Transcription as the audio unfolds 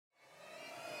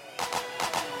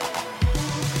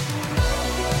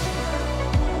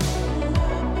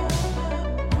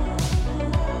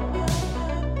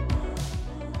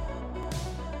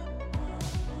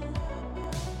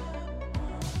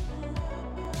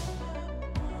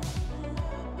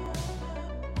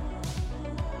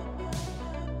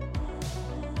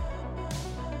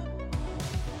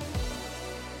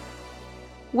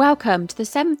Welcome to the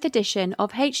 7th edition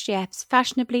of HGF's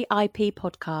Fashionably IP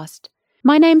podcast.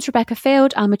 My name's Rebecca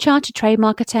Field. I'm a chartered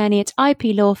trademark attorney at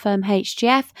IP law firm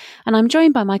HGF, and I'm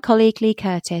joined by my colleague Lee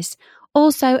Curtis,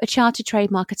 also a chartered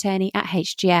trademark attorney at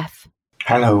HGF.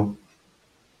 Hello.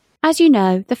 As you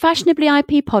know, the Fashionably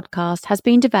IP podcast has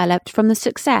been developed from the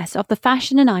success of the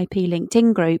Fashion and IP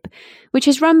LinkedIn group, which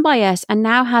is run by us and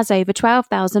now has over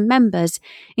 12,000 members,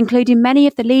 including many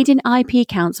of the leading IP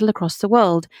counsel across the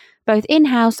world, both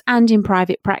in-house and in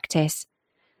private practice.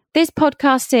 This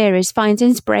podcast series finds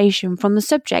inspiration from the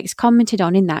subjects commented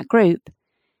on in that group.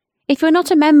 If you're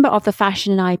not a member of the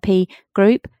Fashion and IP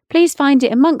group, please find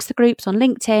it amongst the groups on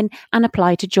LinkedIn and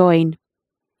apply to join.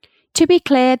 To be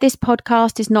clear, this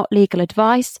podcast is not legal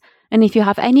advice, and if you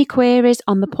have any queries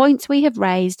on the points we have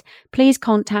raised, please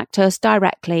contact us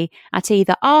directly at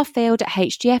either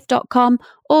rfield@hgf.com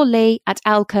or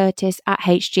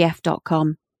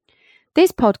lee@lcurtis@hgf.com.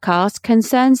 This podcast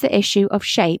concerns the issue of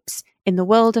shapes in the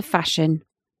world of fashion.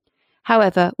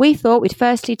 However, we thought we'd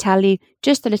firstly tell you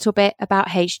just a little bit about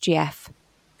HGF.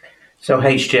 So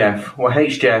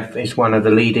HGF is one of the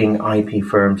leading IP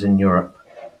firms in Europe.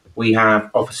 We have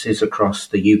offices across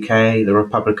the UK, the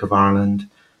Republic of Ireland,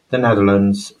 the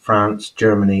Netherlands, France,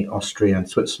 Germany, Austria and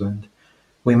Switzerland.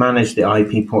 We manage the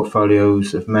IP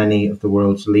portfolios of many of the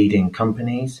world's leading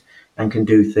companies and can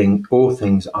do all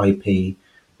things IP,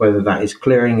 whether that is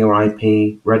clearing your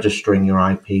IP, registering your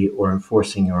IP or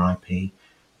enforcing your IP.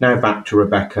 Now back to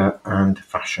Rebecca and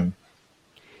fashion.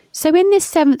 So in this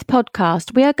 7th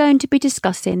podcast, we are going to be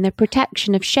discussing the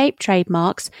protection of shape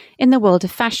trademarks in the world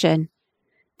of fashion.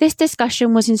 This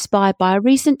discussion was inspired by a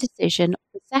recent decision of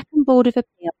the Second Board of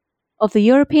Appeal of the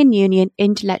European Union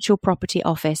Intellectual Property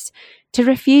Office to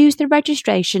refuse the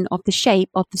registration of the shape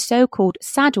of the so-called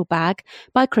saddle bag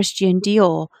by Christian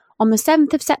Dior on the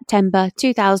 7th of September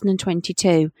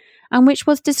 2022, and which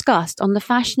was discussed on the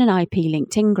Fashion and IP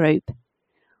LinkedIn group.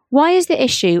 Why is the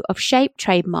icue of shape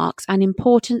trademarks an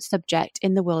important subject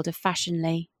in the world of fashion,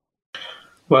 Lee?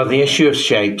 Well, the issue of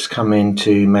shapes come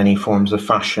into many forms of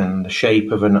fashion. The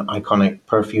shape of an iconic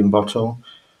perfume bottle,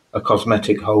 a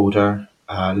cosmetic holder,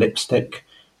 lipstick,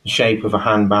 the shape of a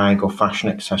handbag or fashion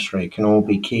accessory can all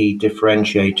be key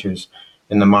differentiators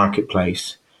in the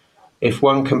marketplace. If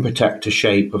one can protect the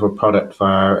shape of a product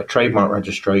via a trademark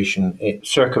registration, it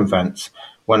circumvents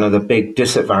one of the big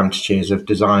disadvantages of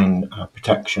design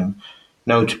protection,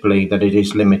 notably that it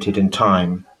is limited in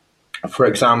time. For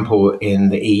example, in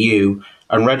the EU,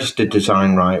 unregistered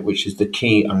design right, which is the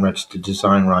key unregistered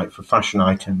design right for fashion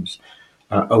items,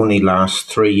 only lasts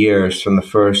 3 years from the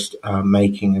first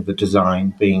making of the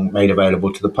design being made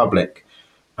available to the public.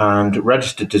 And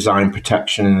registered design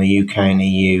protection in the UK and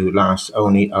EU lasts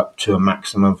only up to a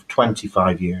maximum of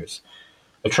 25 years.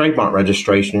 A trademark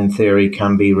registration, in theory,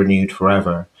 can be renewed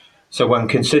forever. So when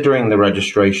considering the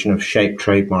registration of shape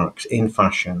trademarks in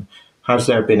fashion, has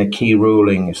there been a key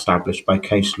ruling established by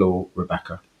case law,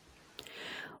 Rebecca?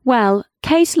 Well,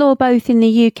 case law both in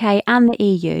the UK and the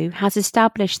EU has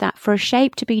established that for a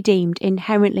shape to be deemed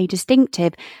inherently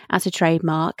distinctive as a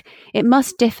trademark, it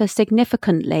must differ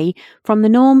significantly from the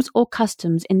norms or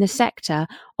customs in the sector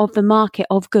of the market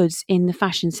of goods in the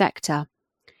fashion sector.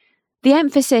 The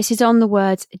emphasis is on the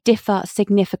words differ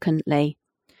significantly.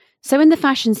 So in the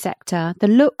fashion sector, the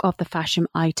look of the fashion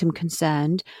item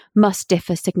concerned must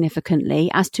differ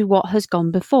significantly as to what has gone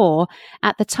before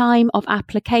at the time of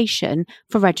application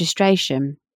for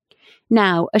registration.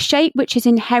 Now, a shape which is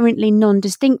inherently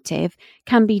non-distinctive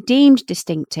can be deemed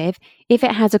distinctive if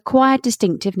it has acquired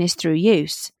distinctiveness through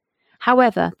use.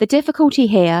 However, the difficulty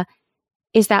here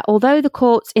is that although the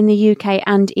courts in the UK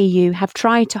and EU have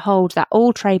tried to hold that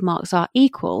all trademarks are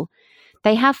equal,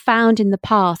 they have found in the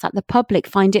past that the public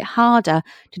find it harder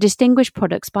to distinguish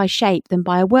products by shape than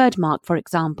by a word mark, for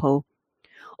example.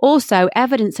 Also,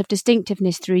 evidence of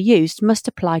distinctiveness through use must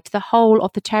apply to the whole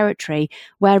of the territory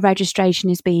where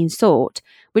registration is being sought,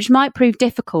 which might prove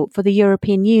difficult for the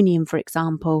European Union, for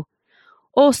example.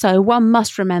 Also, one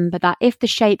must remember that if the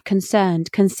shape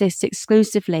concerned consists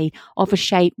exclusively of a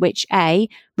shape which A,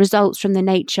 results from the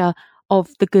nature of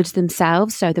the goods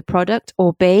themselves, so the product,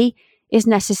 or B, is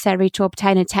necessary to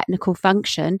obtain a technical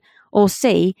function, or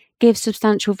C, gives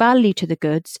substantial value to the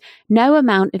goods, no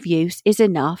amount of use is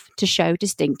enough to show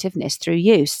distinctiveness through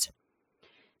use.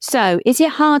 So, is it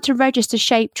hard to register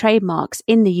shape trademarks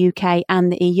in the UK and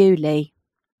the EU, Lee?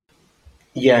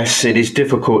 Yes, it is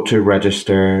difficult to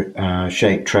register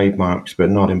shape trademarks, but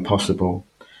not impossible.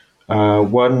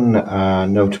 One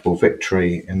notable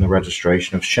victory in the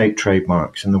registration of shape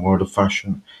trademarks in the world of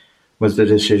fashion was the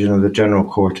decision of the General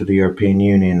Court of the European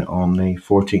Union on the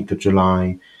 14th of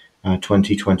July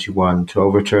 2021 to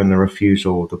overturn the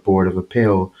refusal of the Board of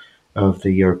Appeal of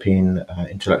the European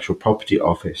Intellectual Property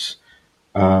Office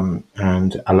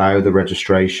and allow the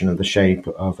registration of the shape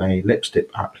of a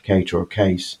lipstick applicator or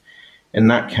case. In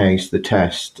that case, the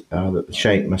test that the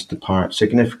shape must depart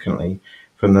significantly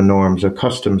from the norms or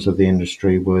customs of the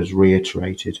industry was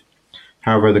reiterated.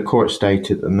 However, the court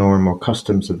stated that the norm or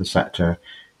customs of the sector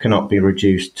cannot be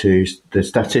reduced to the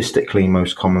statistically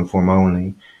most common form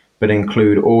only, but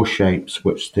include all shapes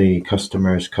which the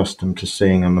customer is accustomed to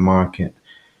seeing on the market.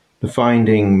 The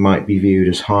finding might be viewed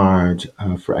as hard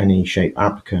for any shape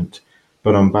applicant,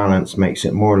 but on balance makes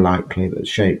it more likely that the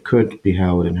shape could be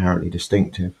held inherently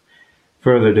distinctive.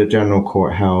 Further, the General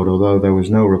Court held, although there was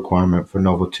no requirement for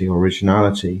novelty or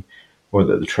originality, or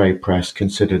that the trade press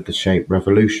considered the shape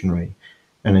revolutionary,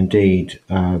 and indeed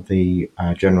the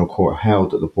General Court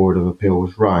held that the Board of Appeal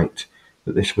was right,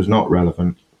 that this was not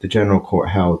relevant. The General Court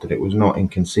held that it was not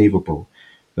inconceivable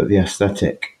that the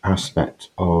aesthetic aspect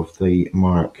of the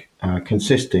mark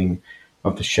consisting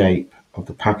of the shape of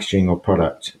the packaging or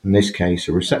product, in this case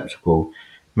a receptacle,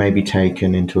 may be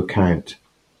taken into account,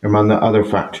 among the other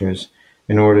factors,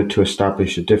 in order to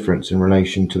establish a difference in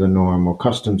relation to the norm or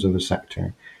customs of the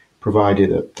sector, provided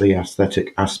that the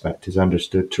aesthetic aspect is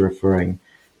understood to referring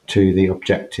to the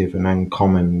objective and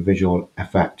uncommon visual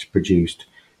effect produced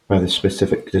by the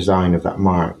specific design of that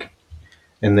mark.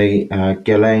 In the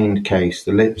Guerlain case,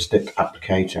 the lipstick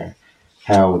applicator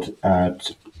held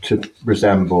to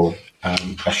resemble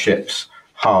a ship's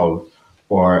hull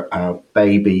or a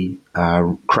baby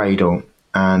cradle,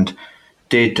 and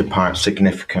did depart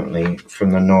significantly from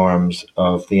the norms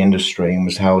of the industry and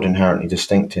was held inherently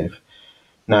distinctive.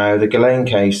 Now, the Guerlain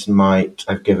case might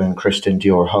have given Christian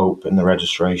Dior hope in the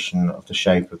registration of the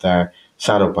shape of their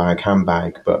saddlebag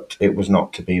handbag, but it was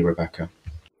not to be, Rebecca.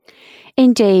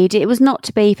 Indeed, it was not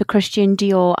to be for Christian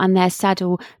Dior and their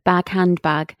saddlebag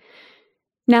handbag.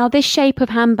 Now, this shape of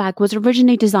handbag was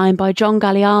originally designed by John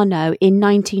Galliano in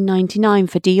 1999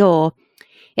 for Dior.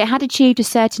 It had achieved a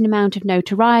certain amount of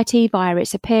notoriety via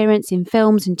its appearance in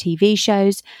films and TV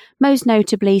shows, most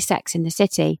notably Sex and the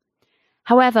City.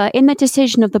 However, in the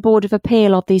decision of the Board of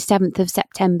Appeal of the 7th of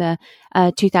September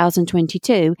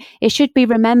 2022, it should be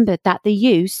remembered that the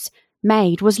use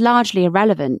made was largely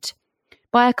irrelevant.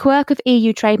 By a quirk of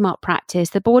EU trademark practice,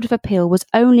 the Board of Appeal was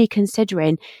only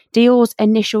considering Dior's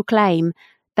initial claim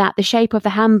that the shape of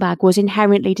the handbag was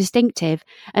inherently distinctive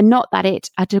and not that it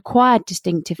had acquired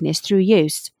distinctiveness through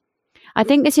use. I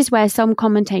think this is where some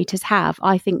commentators have,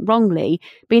 I think wrongly,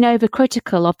 been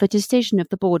overcritical of the decision of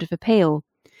the Board of Appeal.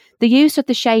 The use of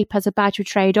the shape as a badge of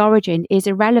trade origin is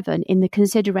irrelevant in the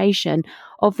consideration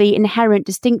of the inherent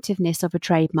distinctiveness of a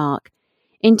trademark.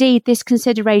 Indeed, this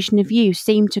consideration of use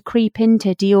seemed to creep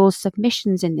into Dior's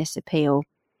submissions in this appeal.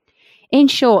 In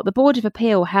short, the Board of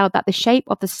Appeal held that the shape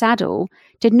of the saddle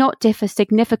did not differ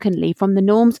significantly from the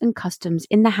norms and customs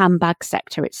in the handbag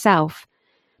sector itself.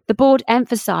 The board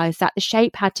emphasised that the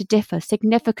shape had to differ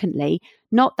significantly,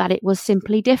 not that it was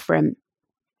simply different.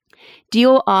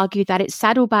 Dior argued that its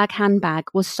saddlebag handbag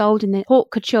was sold in the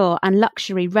haute couture and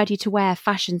luxury ready-to-wear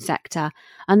fashion sector,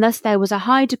 and thus there was a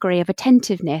high degree of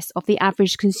attentiveness of the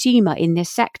average consumer in this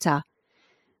sector.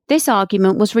 This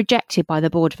argument was rejected by the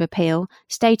Board of Appeal,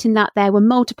 stating that there were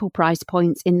multiple price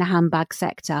points in the handbag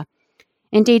sector.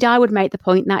 Indeed, I would make the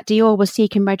point that Dior was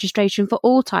seeking registration for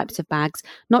all types of bags,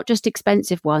 not just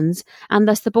expensive ones, and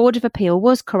thus the Board of Appeal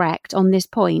was correct on this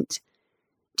point.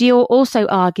 Dior also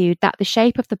argued that the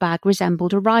shape of the bag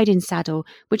resembled a riding saddle,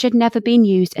 which had never been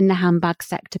used in the handbag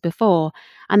sector before,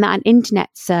 and that an internet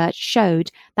search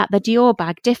showed that the Dior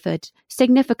bag differed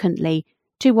significantly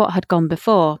to what had gone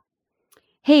before.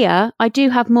 Here, I do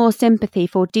have more sympathy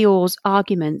for Dior's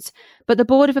arguments, but the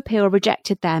Board of Appeal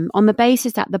rejected them on the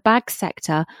basis that the bag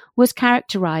sector was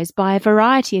characterised by a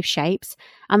variety of shapes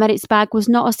and that its bag was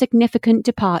not a significant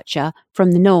departure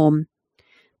from the norm.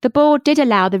 The board did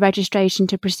allow the registration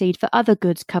to proceed for other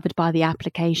goods covered by the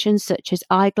application, such as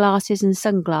eyeglasses and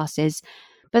sunglasses,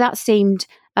 but that seemed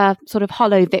a sort of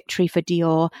hollow victory for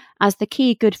Dior, as the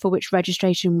key good for which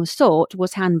registration was sought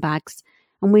was handbags,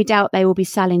 and we doubt they will be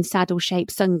selling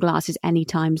saddle-shaped sunglasses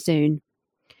anytime soon.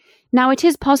 Now, it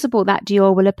is possible that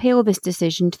Dior will appeal this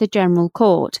decision to the General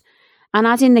Court, and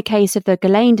as in the case of the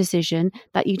Guerlain decision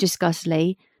that you discussed,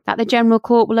 Lee, that the General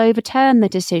Court will overturn the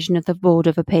decision of the Board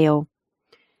of Appeal.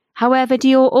 However,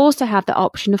 Dior also have the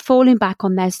option of falling back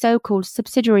on their so-called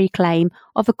subsidiary claim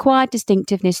of acquired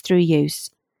distinctiveness through use.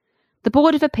 The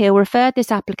Board of Appeal referred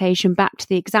this application back to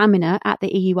the examiner at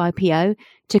the EU IPO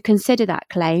to consider that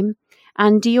claim,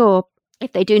 and Dior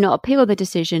If they do not appeal the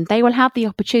decision, they will have the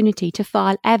opportunity to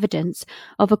file evidence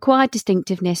of acquired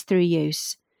distinctiveness through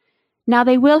use. Now,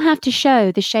 they will have to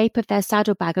show the shape of their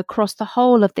saddlebag across the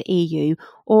whole of the EU,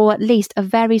 or at least a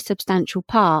very substantial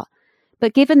part.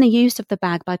 But given the use of the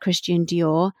bag by Christian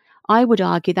Dior, I would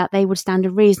argue that they would stand a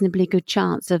reasonably good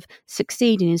chance of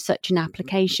succeeding in such an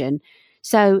application.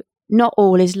 So, not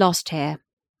all is lost here.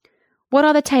 What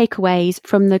are the takeaways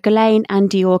from the Guerlain and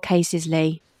Dior cases,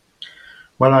 Lee?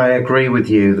 Well, I agree with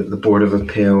you that the Board of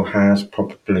Appeal has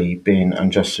probably been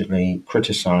unjustly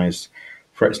criticised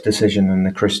for its decision in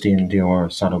the Christian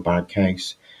Dior saddlebag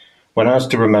case. One has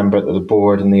to remember that the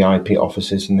Board and the IP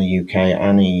offices in the UK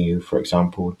and EU, for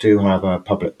example, do have a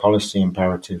public policy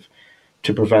imperative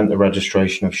to prevent the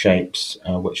registration of shapes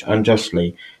which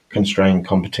unjustly constrain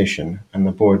competition, and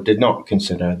the Board did not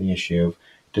consider the issue of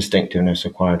distinctiveness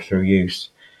acquired through use.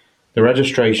 The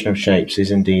registration of shapes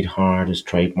is indeed hard as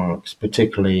trademarks,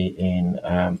 particularly in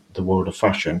the world of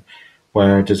fashion,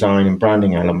 where design and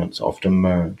branding elements often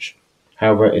merge.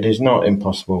 However, it is not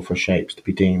impossible for shapes to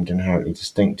be deemed inherently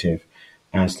distinctive,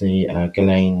 as the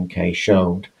Guerlain case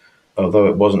showed. Although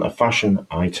it wasn't a fashion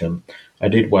item, I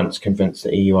did once convince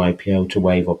the EU IPO to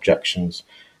waive objections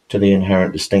to the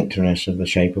inherent distinctiveness of the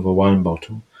shape of a wine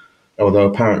bottle, although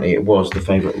apparently it was the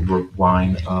favourite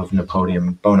wine of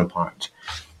Napoleon Bonaparte.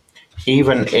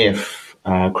 Even if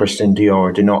Christian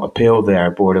Dior do not appeal their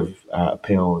Board of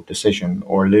Appeal decision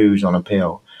or lose on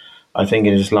appeal, I think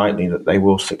it is likely that they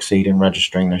will succeed in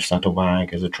registering their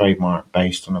saddlebag as a trademark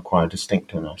based on acquired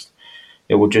distinctiveness.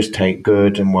 It will just take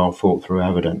good and well thought through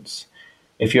evidence.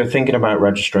 If you're thinking about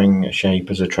registering a shape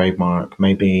as a trademark,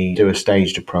 maybe do a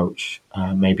staged approach.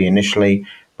 Maybe initially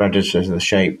register the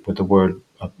shape with the word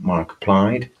mark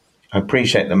applied. I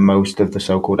appreciate that most of the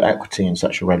so-called equity in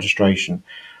such a registration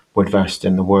would vest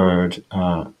in the word,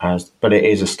 but it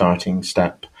is a starting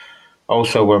step.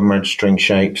 Also, when registering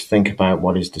shapes, think about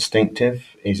what is distinctive.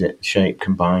 Is it shape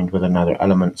combined with another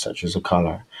element, such as a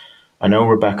colour? I know,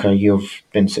 Rebecca, you've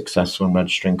been successful in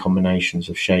registering combinations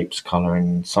of shapes, colour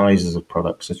and sizes of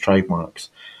products as trademarks.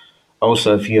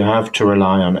 Also, if you have to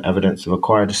rely on evidence of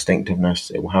acquired distinctiveness,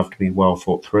 it will have to be well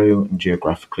thought through and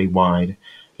geographically wide,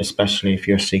 especially if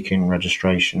you're seeking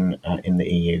registration in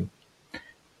the EU.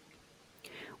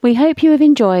 We hope you have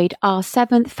enjoyed our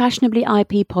 7th Fashionably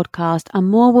IP podcast, and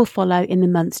more will follow in the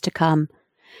months to come.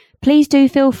 Please do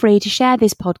feel free to share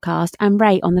this podcast and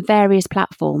rate on the various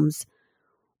platforms.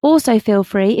 Also feel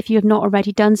free, if you have not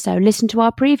already done so, listen to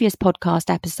our previous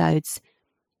podcast episodes.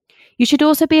 You should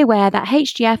also be aware that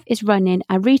HGF is running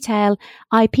a retail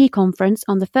IP conference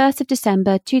on the 1st of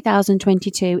December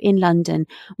 2022 in London,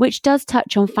 which does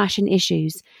touch on fashion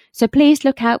issues. So please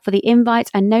look out for the invites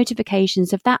and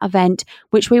notifications of that event,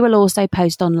 which we will also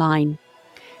post online.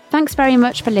 Thanks very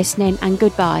much for listening, and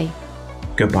goodbye.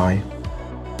 Goodbye.